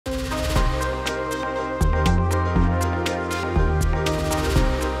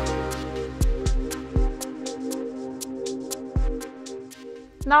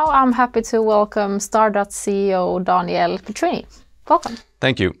now I'm happy to welcome Stardots CEO Daniel Petrini. Welcome.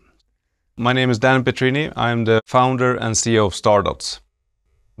 Thank you. My name is Daniel Petrini. I'm the founder and CEO of Stardots.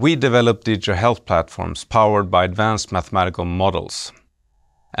 We develop digital health platforms powered by advanced mathematical models.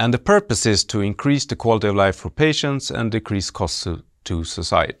 And the purpose is to increase the quality of life for patients and decrease costs to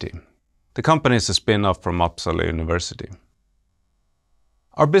society. The company is a spin-off from Uppsala University.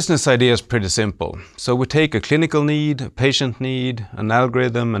 Our business idea is pretty simple. So we take a clinical need, a patient need, an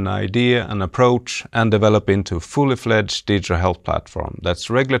algorithm, an idea, an approach, and develop into a fully fledged digital health platform that's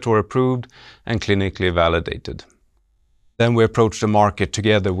regulatory approved and clinically validated. Then we approach the market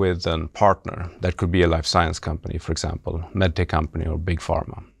together with a partner. That could be a life science company, for example, medtech company or big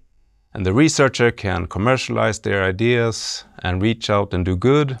pharma. And the researcher can commercialize their ideas and reach out and do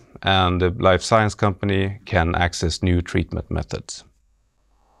good, and the life science company can access new treatment methods.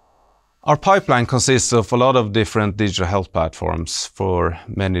 Our pipeline consists of a lot of different digital health platforms for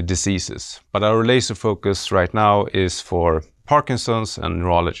many diseases, but our laser focus right now is for Parkinson's and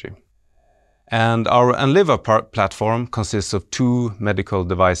neurology. And our Enliva platform consists of two medical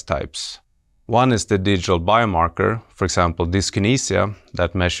device types. One is the digital biomarker, for example, dyskinesia,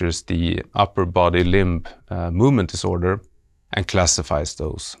 that measures the upper body limb movement disorder and classifies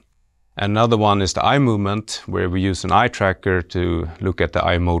those. Another one is the eye movement, where we use an eye tracker to look at the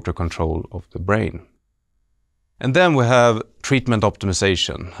eye motor control of the brain. And then we have treatment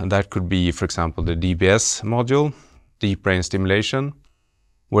optimization, and that could be, for example, the DBS module, deep brain stimulation,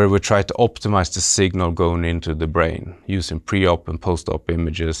 where we try to optimize the signal going into the brain using pre-op and post-op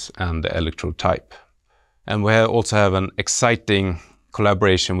images and the electrode type. And we also have an exciting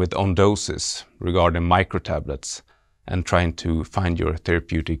collaboration with OnDoses regarding microtablets and trying to find your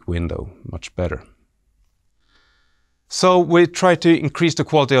therapeutic window much better. So we try to increase the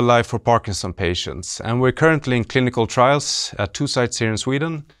quality of life for Parkinson patients, and we're currently in clinical trials at 2 sites here in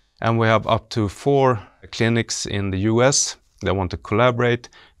Sweden, and we have up to 4 clinics in the US that want to collaborate,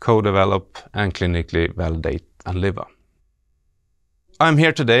 co-develop, and clinically validate Enliva. I'm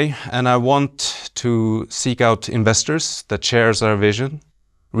here today, and I want to seek out investors that shares our vision,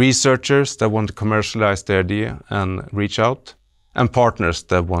 researchers that want to commercialize the idea and reach out, and partners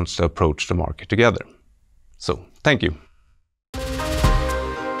that want to approach the market together. So, thank you.